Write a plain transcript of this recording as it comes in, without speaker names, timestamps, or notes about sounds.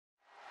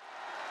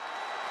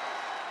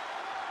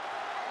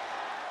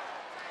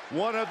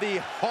one of the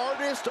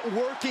hardest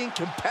working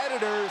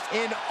competitors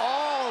in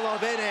all of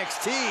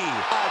NXT,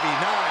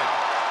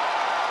 Nile.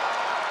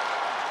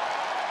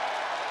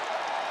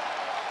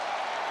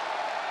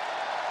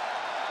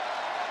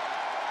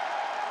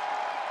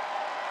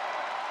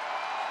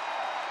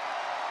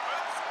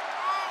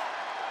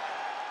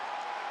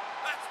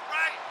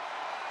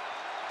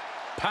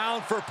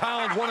 Pound for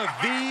pound, one of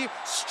the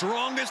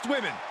strongest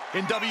women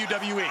in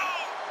WWE.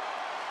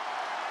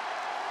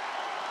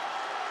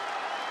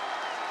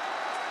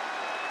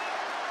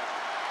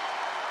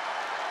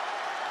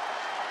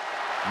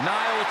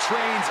 Nile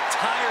trains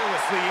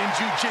tirelessly in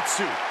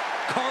jiu-jitsu,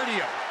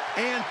 cardio,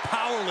 and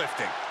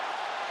powerlifting.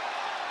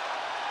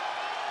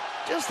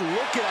 Just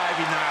look at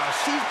Ivy Nile.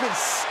 She's been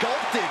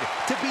sculpted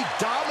to be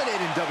dominant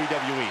in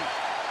WWE.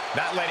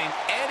 Not letting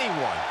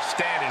anyone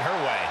stand in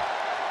her way.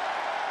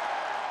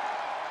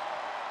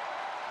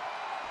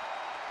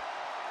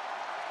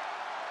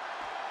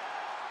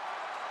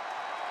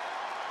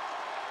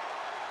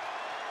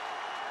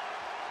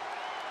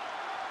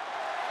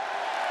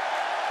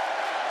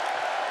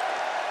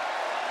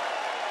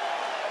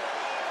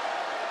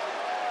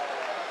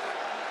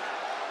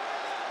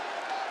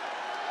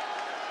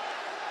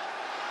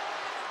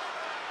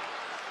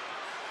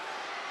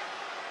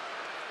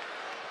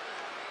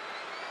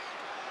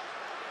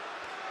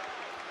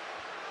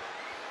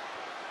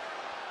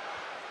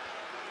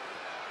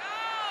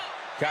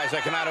 Guys,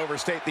 I cannot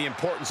overstate the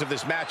importance of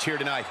this match here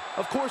tonight.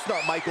 Of course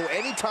not, Michael.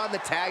 Anytime the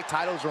tag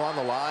titles are on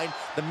the line,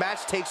 the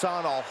match takes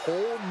on a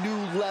whole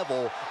new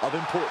level of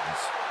importance.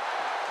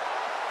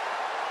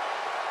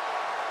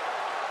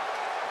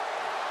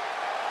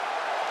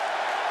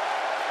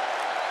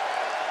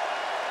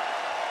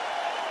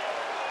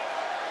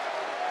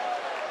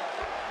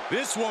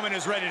 This woman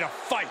is ready to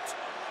fight.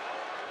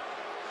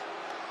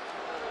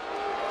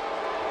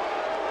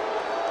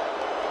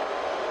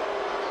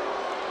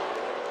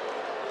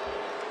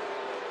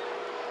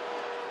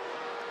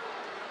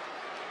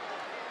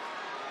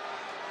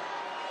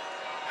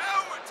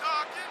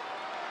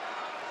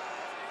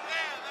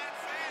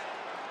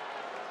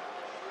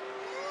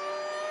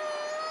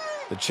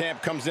 The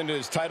champ comes into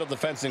his title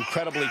defense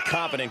incredibly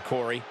confident,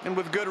 Corey. And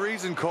with good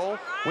reason, Cole.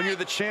 When you're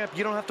the champ,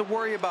 you don't have to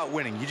worry about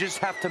winning. You just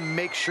have to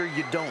make sure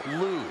you don't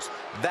lose.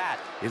 That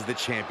is the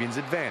champion's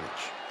advantage.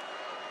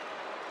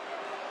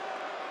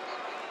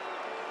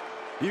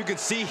 You can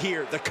see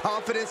here the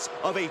confidence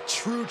of a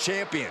true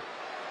champion.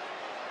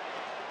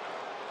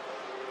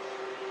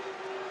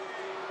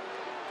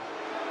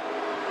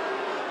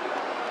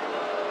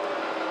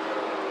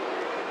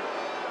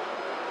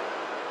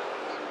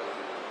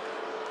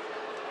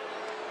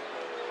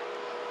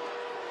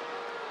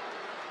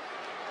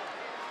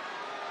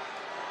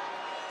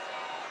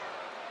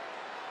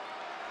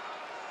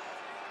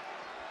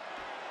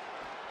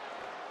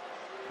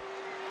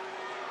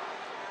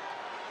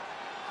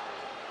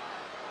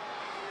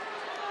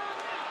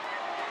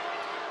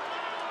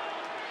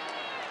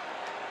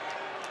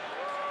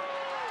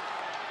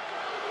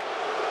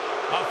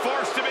 A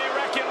force to be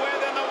reckoned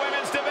with in the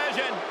women's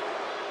division.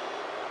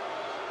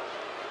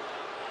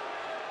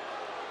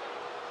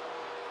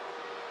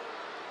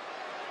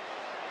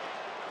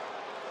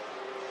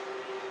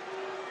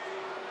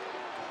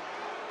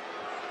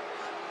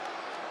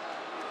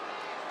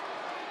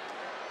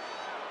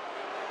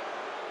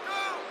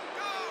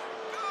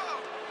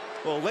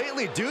 Well,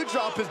 lately,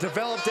 Doudrop has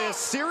developed a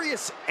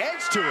serious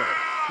edge to her.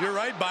 You're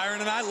right, Byron,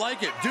 and I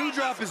like it.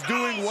 Doudrop is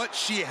doing what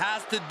she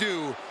has to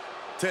do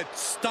to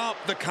stop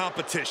the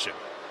competition.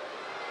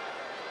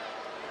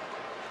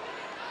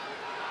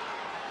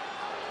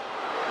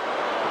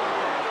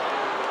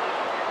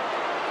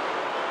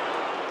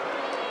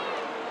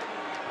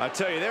 I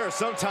tell you, there are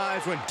some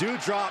times when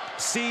Doudrop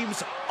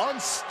seems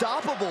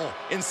unstoppable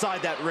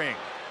inside that ring.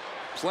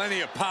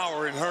 Plenty of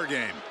power in her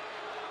game.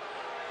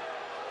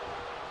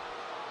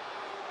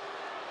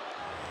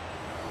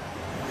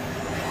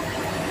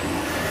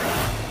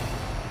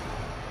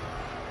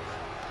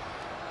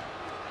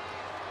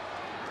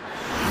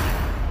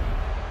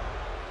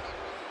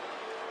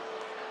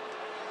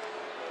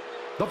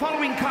 The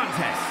following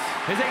contest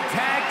is a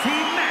tag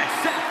team match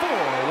set for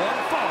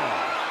one fall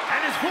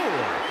and is for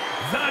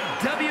the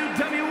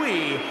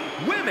WWE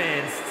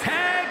Women's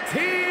Tag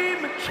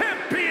Team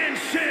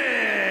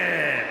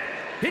Championship.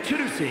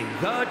 Introducing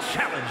the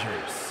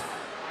challengers.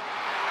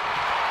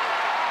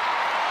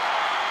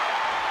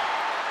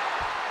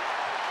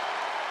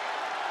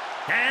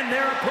 And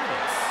their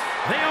opponents,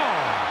 they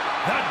are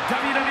the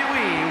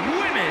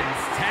WWE Women's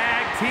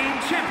Tag Team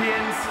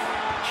Champions,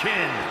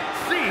 Chin,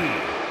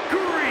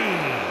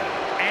 Green,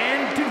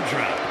 and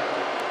Doudrop.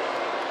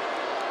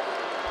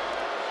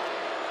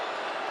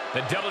 The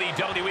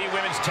WWE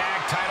Women's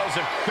Tag titles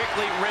have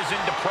quickly risen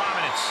to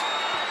prominence.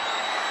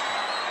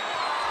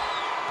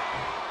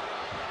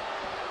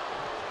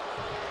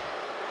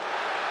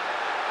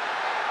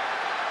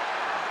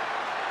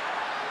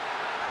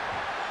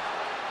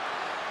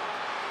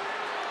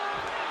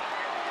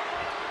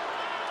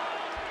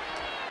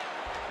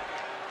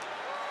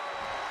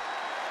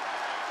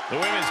 The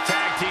women's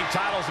tag team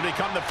titles have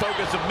become the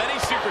focus of many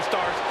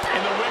superstars in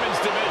the women's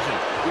division.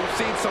 We've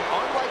seen some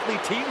unlikely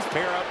teams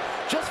pair up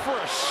just for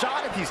a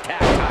shot at these tag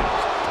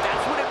titles.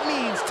 That's what it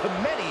means to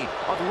many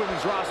on the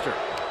women's roster.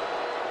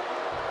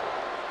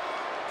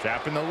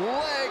 Trapping the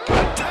leg,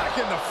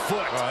 attacking the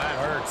foot. Oh, that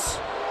hurts.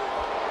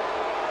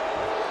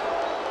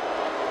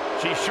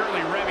 She's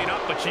surely revving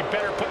up, but she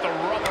better put the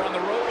rubber on the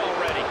road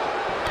already.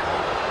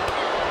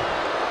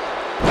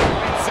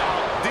 Lights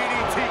out.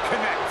 DDT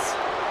connects.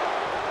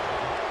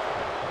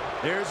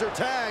 Here's her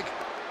tag.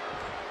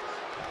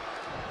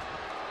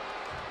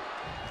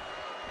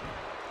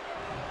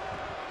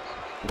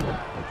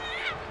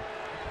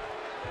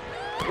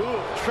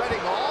 Ooh,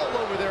 treading all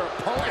over their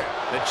opponent.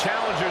 The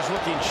challenger's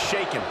looking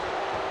shaken.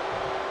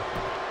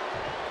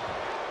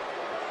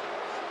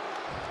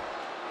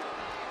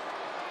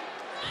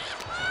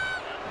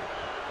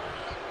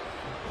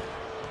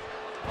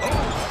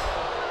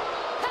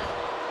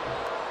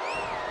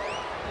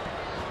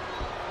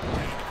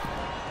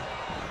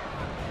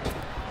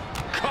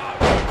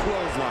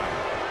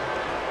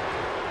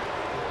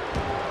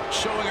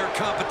 Showing her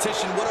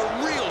competition what a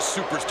real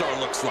superstar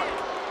looks like.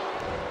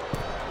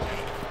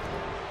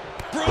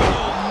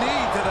 Brutal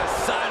knee to the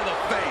side of the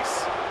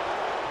face.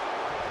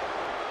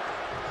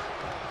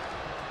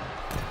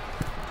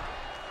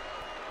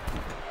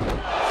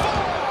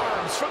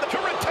 Forearms to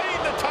retain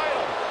the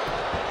title.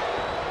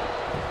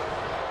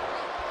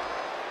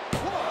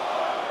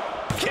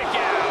 Kick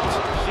out.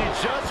 She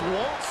just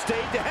won't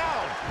stay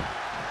down.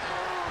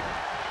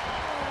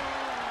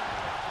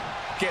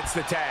 Gets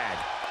the tag.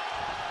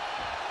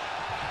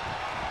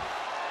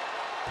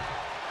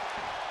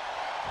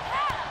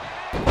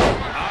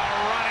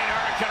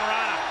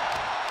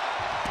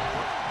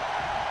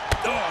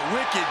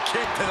 Wicked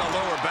kick to the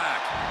lower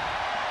back.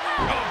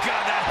 Oh,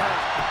 God, that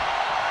hurt.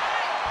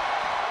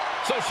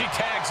 So she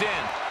tags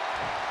in.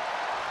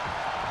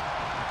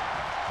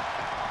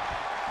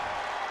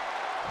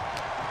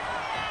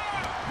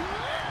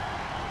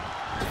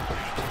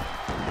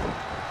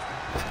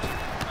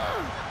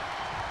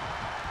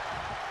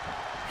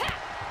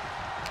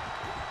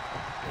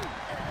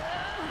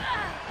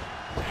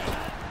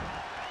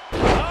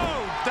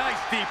 Oh,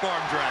 nice deep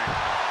arm drag.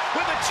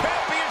 With the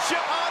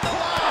championship on the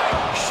line.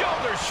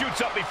 Shoulder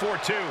shoots up before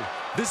two.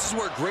 This is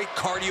where great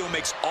cardio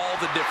makes all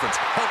the difference,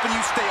 helping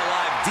you stay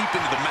alive deep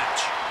into the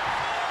match.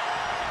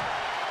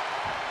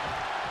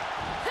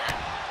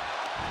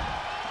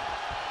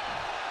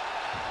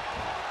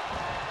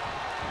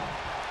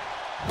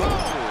 Boom!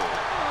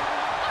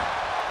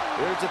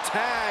 There's a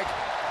tag.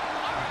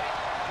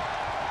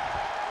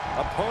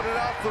 Opponent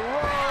off the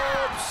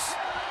ropes.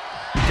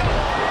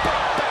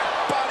 Back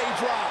body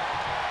drop.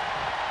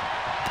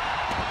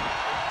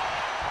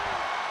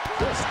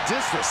 Just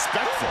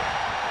disrespectful.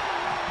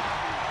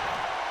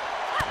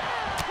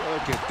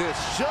 Look at this,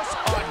 just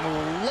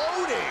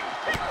unloading.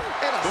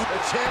 And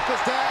the champ is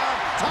down.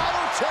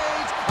 Title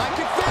change. I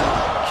can feel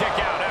it. Kick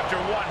out after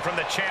one from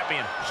the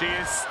champion. She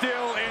is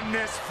still in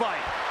this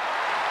fight.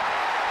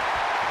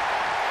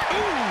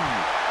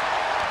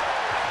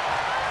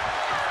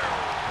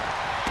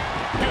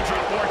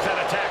 Dupri works that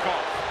attack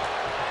off.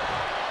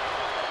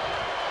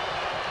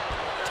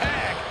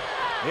 Tag.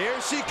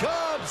 Here she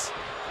comes.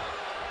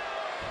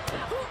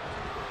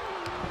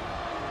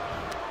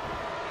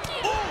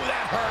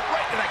 Hurt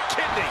right to the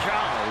kidney.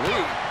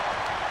 Golly.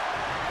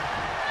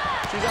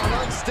 She's on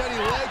unsteady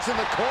legs in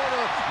the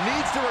corner.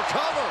 Needs to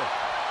recover.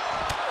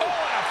 Oh,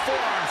 and a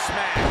forearm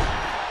smash.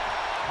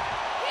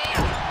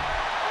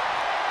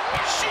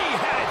 She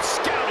had it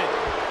scouted.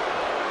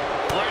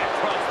 Right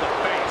across the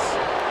face.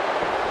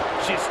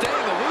 She's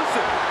staying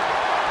elusive.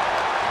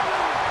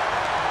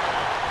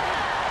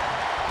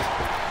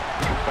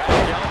 Back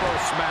elbow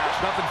smash,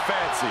 nothing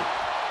fancy.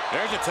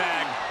 There's a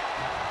tag.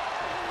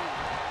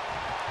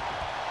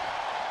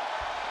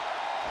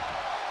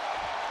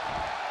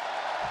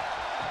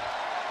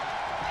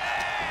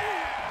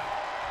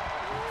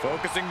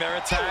 Focusing their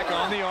attack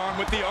on the arm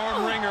with the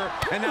arm wringer,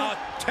 and now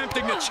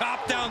attempting to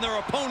chop down their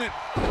opponent.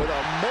 With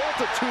a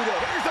multitude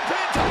of... Here's the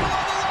pin, title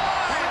on the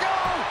line! Here we go!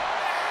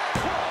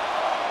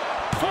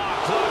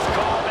 Close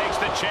call makes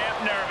the champ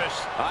nervous.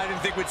 I didn't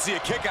think we'd see a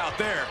kick out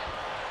there.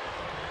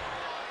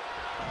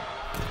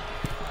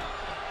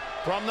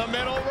 From the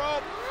middle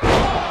rope. Oh,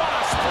 what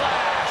a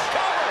splash!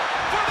 Cover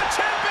for the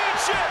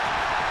championship!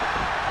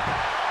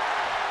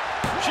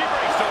 She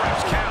breaks the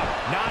ref's count.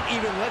 Not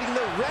even letting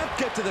the ref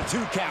get to the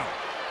 2 count.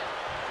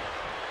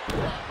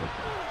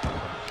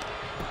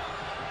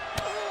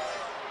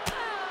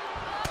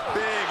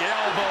 Big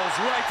elbows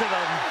right to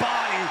the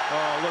body.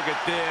 Oh, look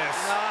at this.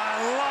 I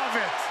love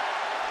it.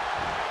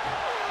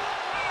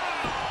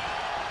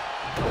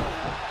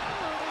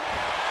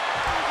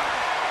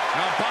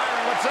 Now,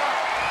 Byron, what's up?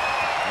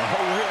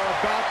 Oh, we're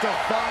about to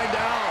find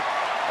out.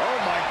 Oh,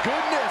 my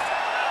goodness.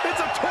 It's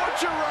a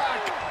torture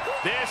rack.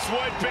 This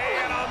would be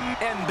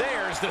and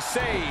there's the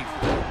save.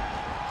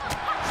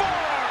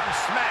 Forearm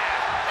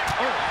smash.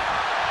 Oh.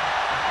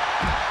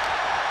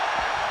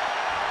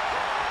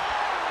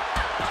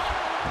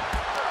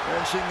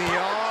 Wrenching the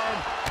arm.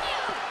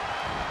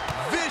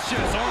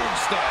 vicious arm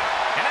stomp.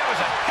 And that was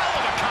a hell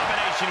of a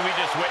combination we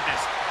just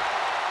witnessed.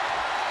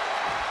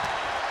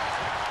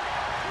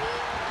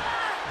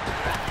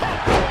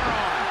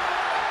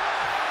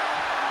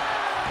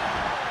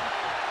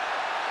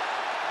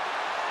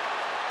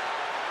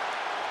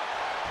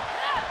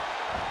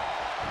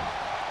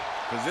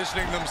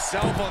 Positioning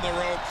themselves on the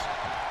ropes.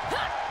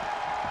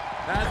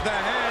 Has the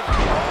head. Oh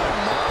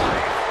my!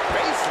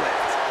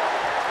 Facelift.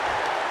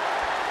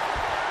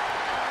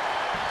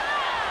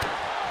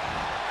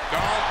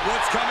 Oh,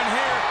 what's coming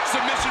here?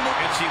 Submission move.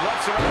 And she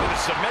lets her out with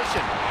a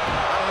submission.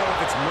 I don't know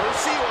if it's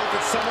mercy or if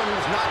it's someone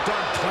who's not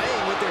done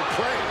playing with their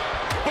prey.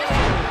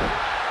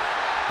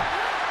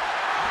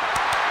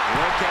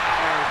 Look at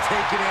her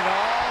taking in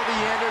all the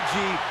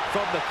energy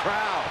from the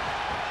crowd.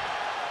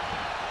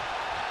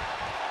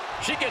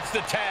 She gets the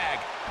tag.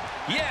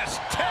 Yes,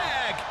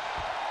 tag.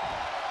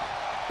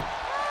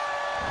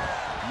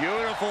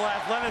 Beautiful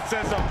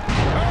athleticism.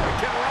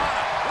 Hurricane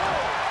Rana.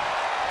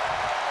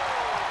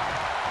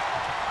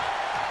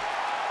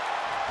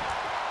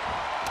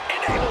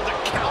 Able to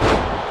counter.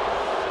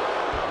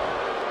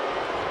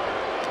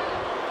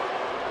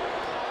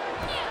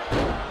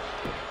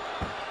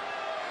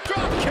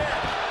 Drop kick.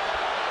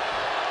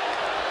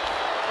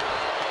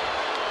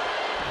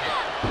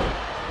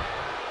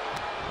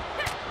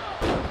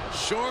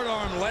 Short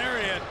arm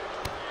lariat.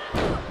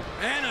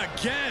 And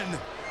again.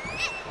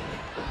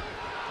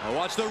 Oh,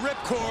 watch the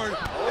ripcord.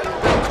 And a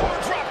ripcord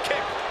drop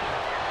kick.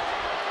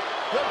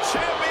 The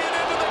champion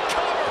into the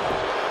cover.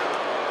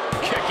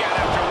 Kick out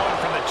after one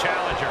from the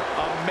challenger.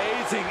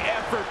 Amazing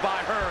effort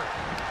by her.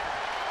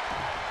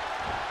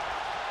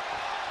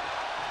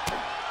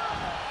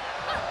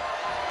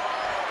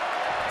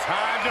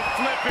 Time to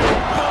flip it.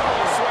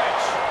 Boom,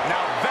 switch.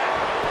 Now that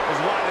is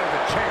why they're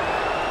the champ.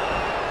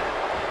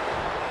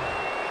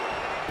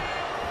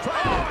 Oh,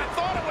 I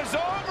thought it was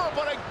over,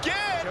 but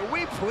again. Can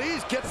we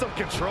please get some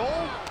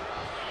control?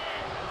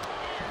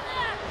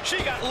 She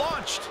got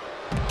launched.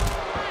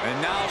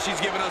 And now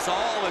she's giving us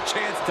all a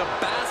chance to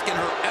bask in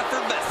her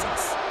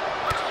effervescence.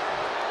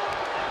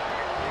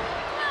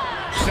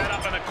 Set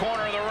up in the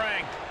corner of the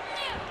ring.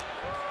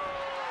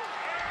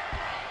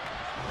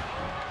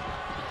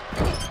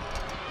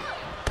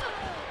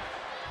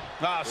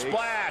 Ah,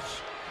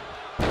 splash.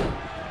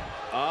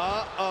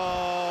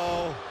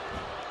 Uh-oh.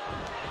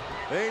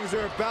 Things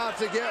are about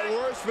to get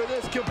worse for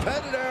this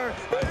competitor.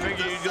 I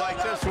figured you'd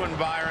like this one,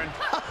 Byron.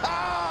 The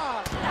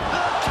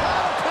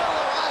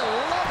Caterpillar, I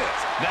love it.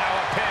 Now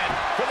a pin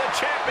for the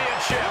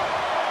championship.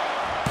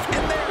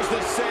 And there's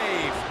the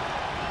save.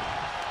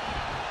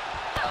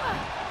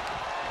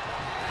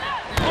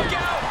 Look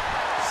out.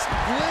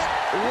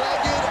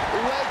 Split-legged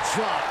leg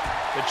drop.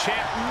 The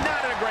champ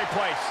not in a great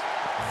place.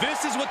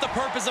 This is what the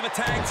purpose of a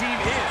tag team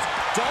is.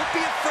 Don't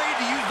be afraid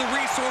to use the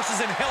resources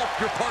and help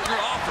your partner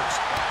offers.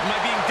 Am I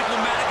being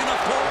diplomatic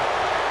enough, Cole?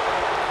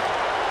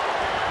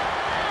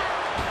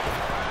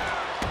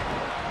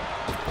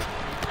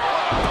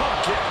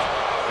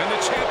 And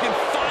the champion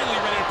finally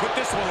ready to put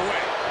this one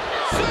away.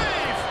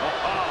 Save!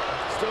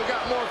 Still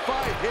got more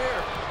fight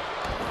here.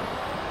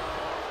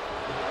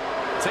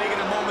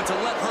 Taking a moment to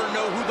let her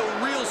know who the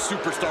real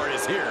superstar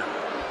is here.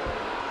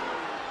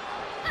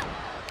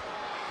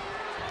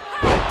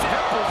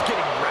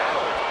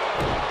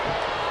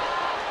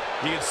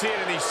 You can see it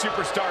in these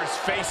superstars'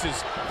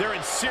 faces. They're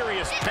in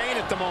serious pain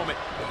at the moment.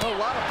 A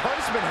lot of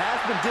punishment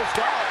has been dished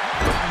out,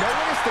 but no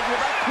one is thinking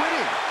about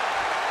quitting.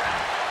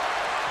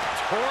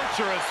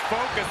 Torturous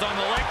focus on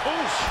the leg.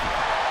 Oosh!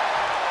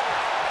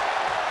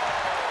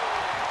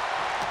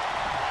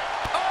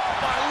 Oh,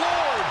 my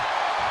Lord!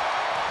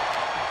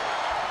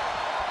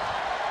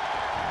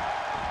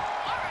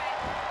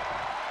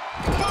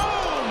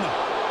 Boom!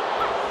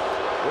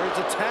 There's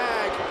a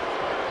tag.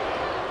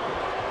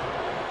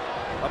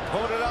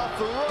 Opponent off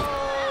the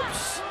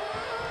ropes.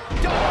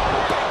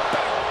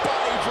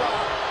 Body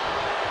drop.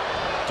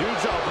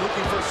 Dewdrop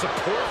looking for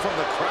support from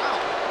the crowd.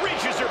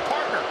 Reaches her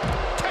partner.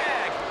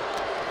 Tag.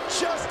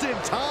 Just in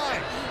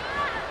time.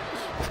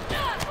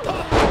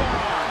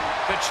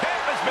 The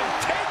champ has been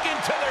taken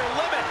to their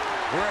limit.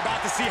 We're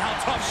about to see how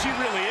tough she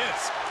really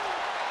is.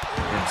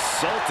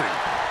 Insulting.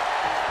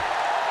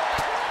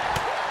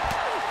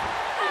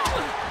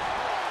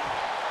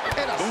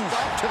 And a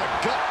stop to the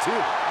gut,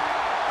 too.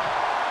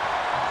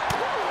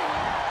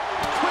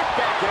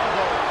 Back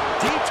elbow,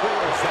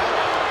 detours that.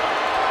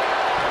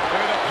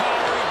 Look at the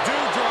power of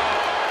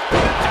Dewdrop.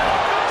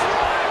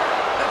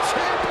 The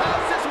champ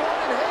has this one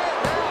in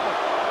hand now.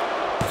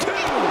 Two.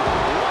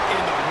 What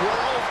in the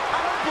world?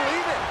 I don't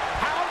believe it.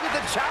 How did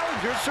the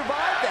challengers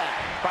survive that?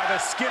 By the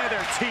skin of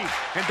their teeth.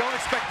 And don't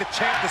expect the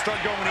champ to start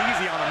going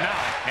easy on them now.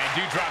 And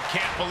Dewdrop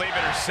can't believe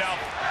it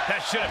herself. That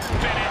should have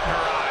been it in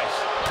her eyes.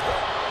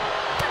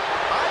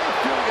 I am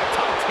feeling a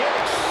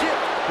titanic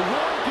shift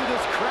rolling through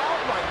this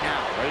crowd right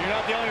now. Well, you're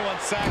not the only one,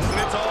 Saxton.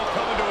 It's all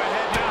coming to a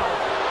head now.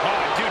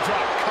 Oh,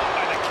 Dewdrop caught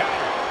by the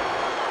counter.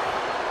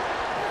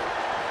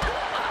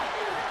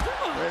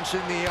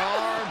 Wrenching the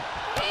arm.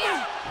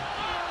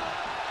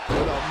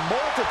 With a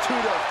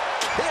multitude of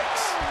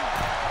kicks.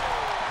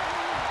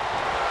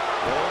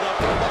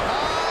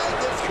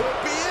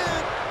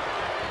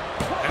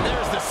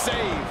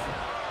 save.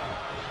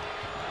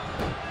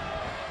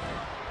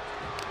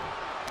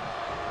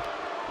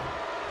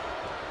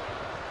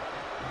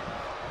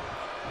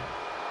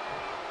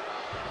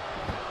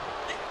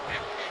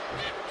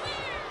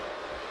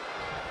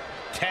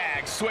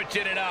 Tag,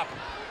 switching it up.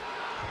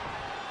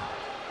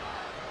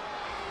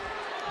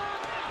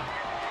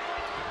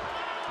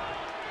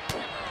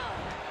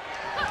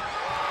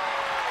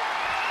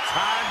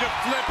 Time to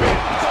flip it.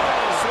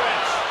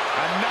 Switch.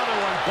 Another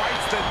one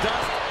bites the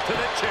dust to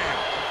the champ.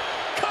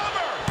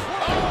 Cover!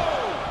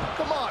 Oh!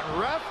 Come on,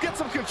 ref. Get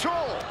some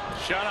control.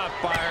 Shut up,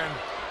 Byron.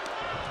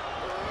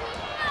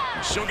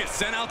 She'll get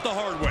sent out the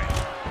hard way.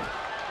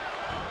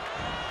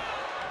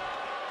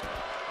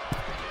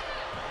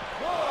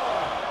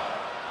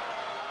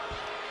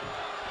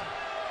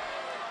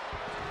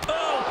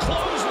 Oh,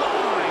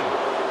 clothesline!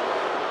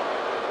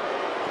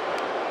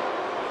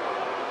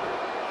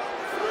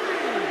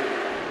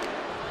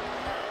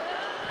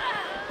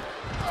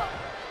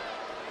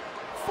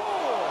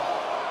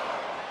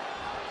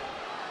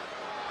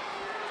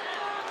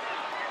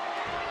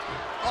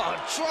 Oh,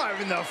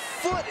 driving the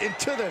foot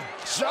into the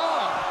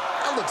jaw.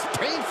 That looks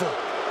painful.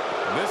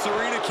 This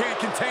arena can't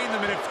contain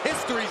them, and if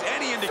history's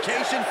any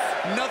indication,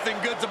 nothing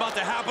good's about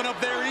to happen up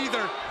there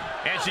either.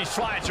 And she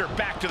slides her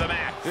back to the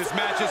mat. This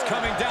match is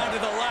coming down to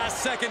the last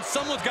second.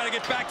 Someone's got to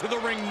get back to the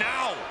ring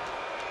now.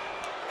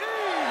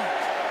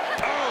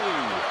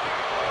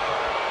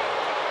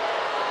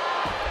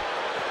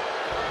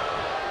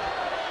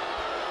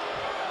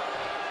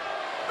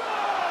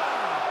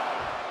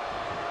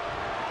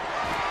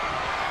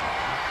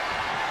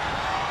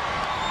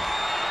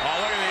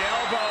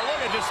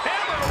 Just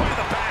hammering away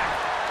the back.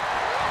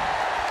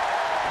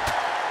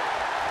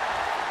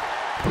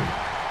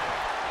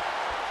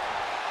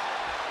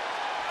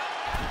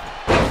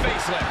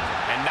 Facelift.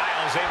 And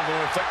Nile's able to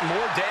inflict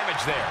more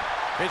damage there.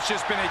 It's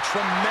just been a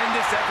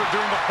tremendous effort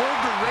during the whole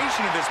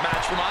duration of this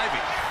match from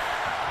Ivy.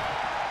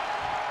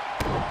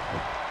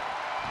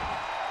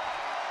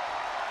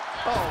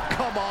 Oh,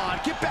 come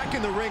on. Get back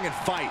in the ring and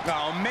fight.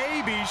 Oh,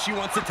 maybe she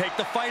wants to take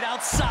the fight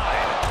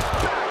outside.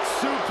 Back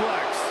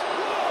suplex.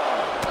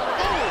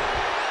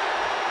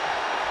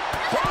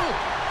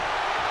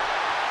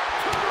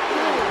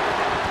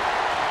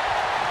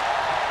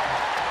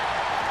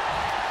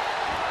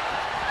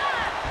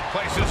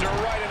 Places her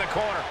right in the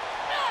corner.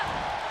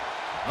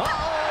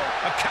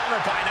 Uh-oh. A counter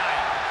by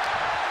Nile.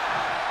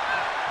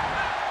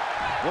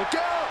 Look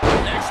out.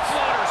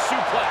 Exploder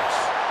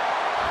suplex.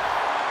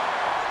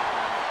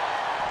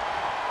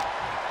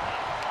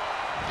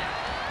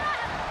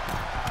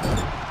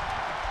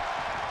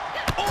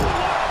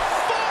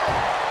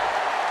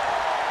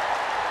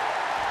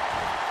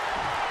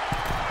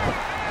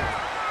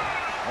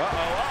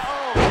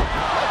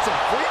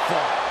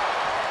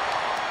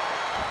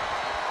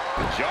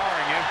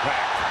 Jarring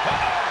impact.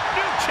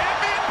 New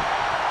champion!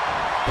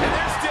 And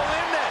they're still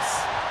in this.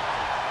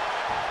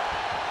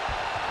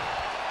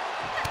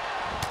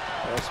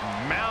 Just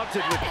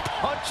mounted with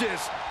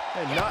punches.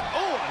 And not,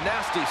 oh, a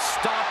nasty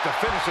stop to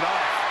finish it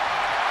off.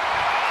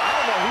 I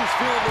don't know who's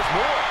feeling this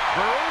more,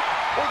 her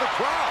or the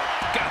crowd.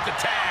 Got the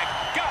tag.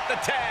 Got the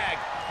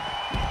tag.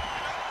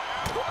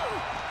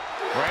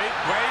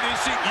 Wait, is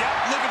she? Yep,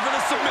 looking for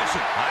the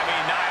submission. I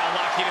mean,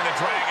 Nile locking in the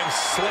Dragon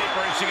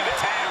Sleeper. Is she going to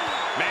tap?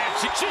 Man,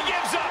 she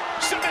gives up.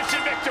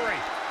 Submission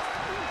victory.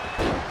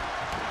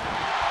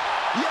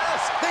 Yes,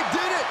 they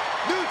did it.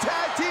 New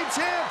tag team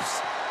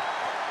champs.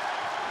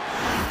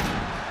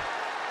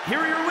 Here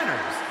are your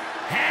winners,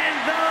 and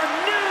the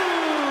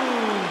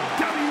new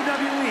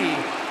WWE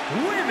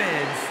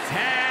Women's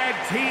Tag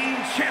Team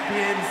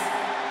Champions.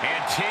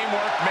 And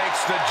teamwork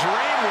makes the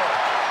dream work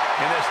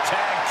in this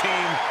tag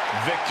team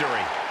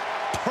victory.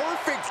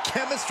 Perfect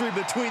chemistry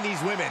between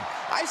these women.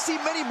 I see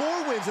many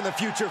more wins in the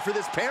future for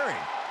this pairing.